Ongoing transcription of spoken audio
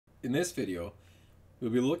In this video,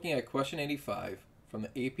 we'll be looking at question 85 from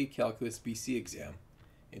the AP Calculus BC exam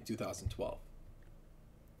in 2012.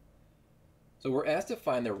 So we're asked to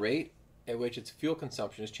find the rate at which its fuel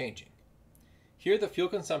consumption is changing. Here the fuel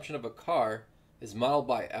consumption of a car is modeled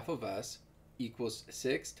by f of s equals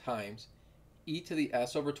 6 times e to the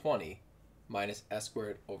s over 20 minus s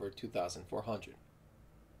squared over 2,400.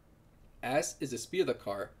 S is the speed of the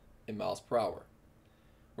car in miles per hour.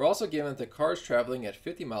 We're also given that the car is traveling at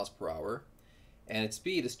 50 miles per hour and its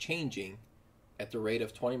speed is changing at the rate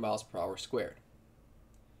of 20 miles per hour squared.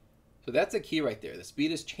 So that's the key right there. The speed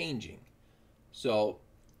is changing. So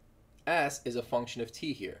s is a function of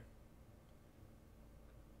t here.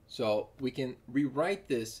 So we can rewrite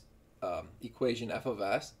this equation f of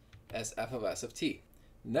s as f of s of t.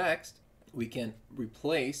 Next, we can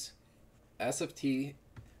replace s of t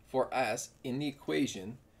for s in the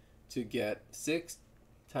equation to get 6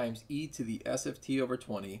 times e to the s of t over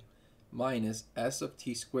 20 minus s of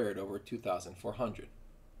t squared over 2,400.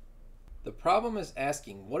 The problem is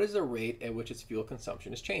asking what is the rate at which its fuel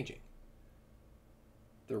consumption is changing.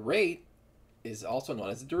 The rate is also known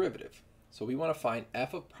as the derivative. So we want to find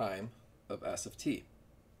f of prime of s of t,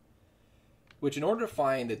 which in order to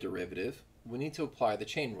find the derivative, we need to apply the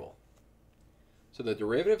chain rule. So the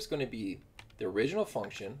derivative is going to be the original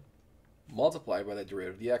function multiplied by the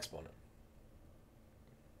derivative of the exponent.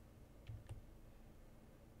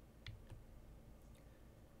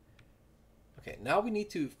 Okay, now we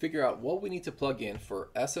need to figure out what we need to plug in for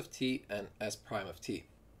s of t and s prime of t.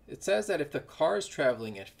 It says that if the car is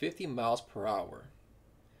traveling at 50 miles per hour,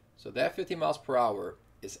 so that 50 miles per hour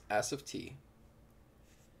is s of t,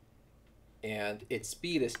 and its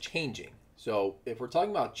speed is changing. So if we're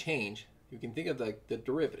talking about change, you can think of the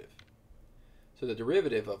derivative. So the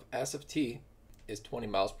derivative of s of t is 20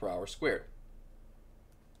 miles per hour squared.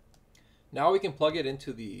 Now we can plug it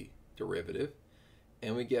into the derivative,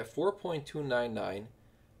 and we get 4.299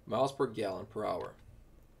 miles per gallon per hour.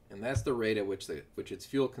 And that's the rate at which its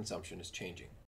fuel consumption is changing.